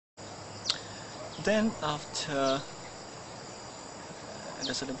Then after, at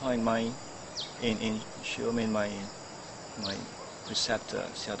a certain point, in Shumin, my preceptor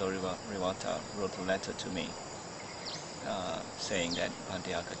Seattle Rivata wrote a letter to me saying that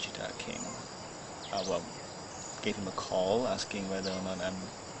Bhante Aggacitta came. Gave him a call asking whether or not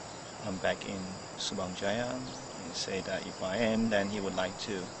I'm back in Subang Jaya. He said that if I am, then he would like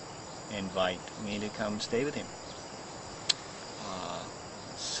to invite me to come stay with him.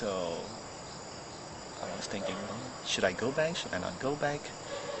 So I was thinking, well, should I go back? Should I not go back?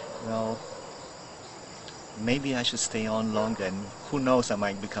 Well, maybe I should stay on longer, and who knows, I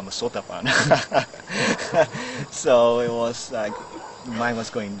might become a sotapan. So it was like, the mind was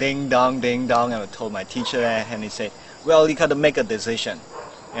going ding dong, and I told my teacher, and he said, well, you got to make a decision.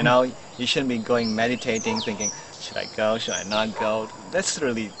 You know, you shouldn't be going meditating, thinking, should I go, should I not go? That's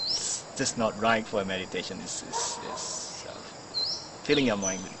really just not right for a meditation. It's filling your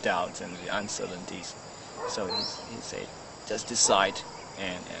mind with doubts and the uncertainties. So he said, just decide,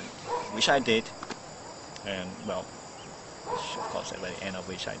 and which I did. And well, of course, at the end of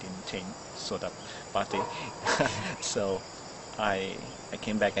which I didn't think sort of party. So I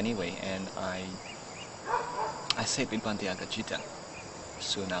came back anyway, and I stayed with Bhante Aggacitta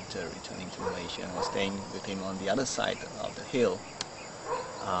soon after returning to Malaysia. I was staying with him on the other side of the hill.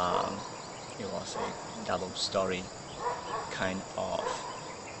 It was a double-story kind of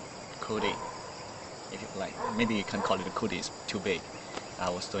kuti, if you like. Maybe you can call it a kuti. It's too big. I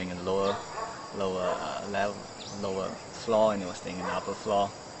was staying in the lower floor, and I was staying in the upper floor.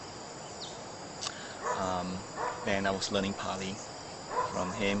 Then I was learning Pali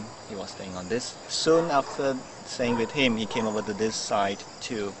from him. He was staying on this. Soon after staying with him, he came over to this side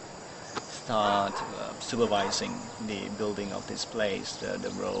to start supervising the building of this place,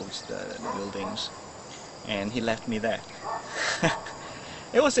 the roads, the buildings, and he left me there.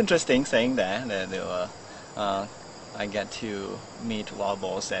 It was interesting staying there. There were, I get to meet wild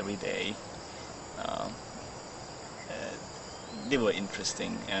boars every day. They were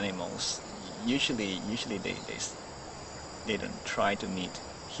interesting animals. Usually they don't try to meet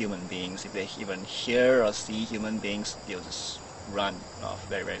human beings. If they even hear or see human beings, they'll just run off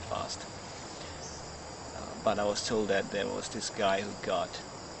very, very fast. But I was told that there was this guy who got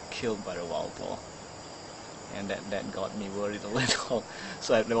killed by a wild boar, and that got me worried a little.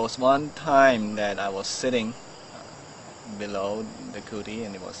 So there was one time that I was sitting below the kuti,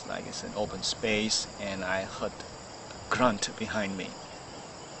 and it was like it's an open space, and I heard a grunt behind me.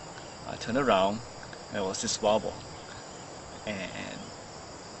 I turned around, and there was this wild boar,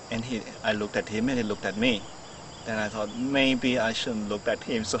 and I looked at him, and he looked at me. Then I thought maybe I shouldn't look at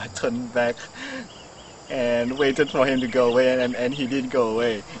him, so I turned back and waited for him to go away, and he did go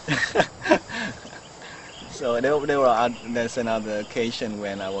away. So there's another occasion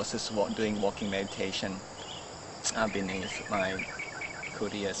when I was just doing walking meditation. I've been in my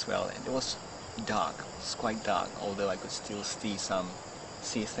kuti as well, and it was dark. It's quite dark, although I could still see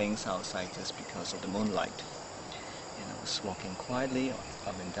things outside just because of the moonlight. And I was walking quietly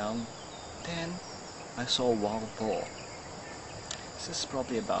up and down. Then I saw a wild boar. This is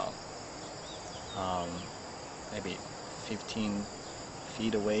probably about maybe 15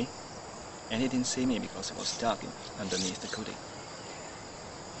 feet away, and he didn't see me because it was dark underneath the kuti.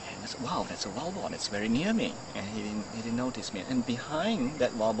 And I said, wow, that's a wild boar, it's very near me, and he didn't notice me. And behind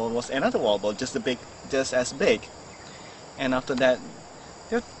that wild boar was another wild boar, just as big. And after that,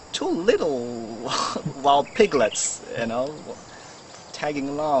 there were two little wild piglets, you know, tagging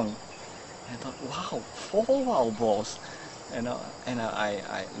along. And I thought, wow, 4 wild boars. And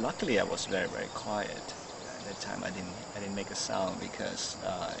I luckily I was very, very quiet. At that time I didn't make a sound because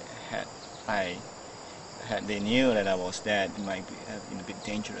they knew that I was dead. It might have been a bit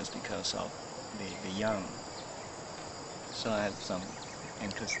dangerous because of the young. So I had some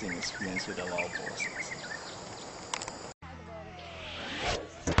interesting experience with the wild boars.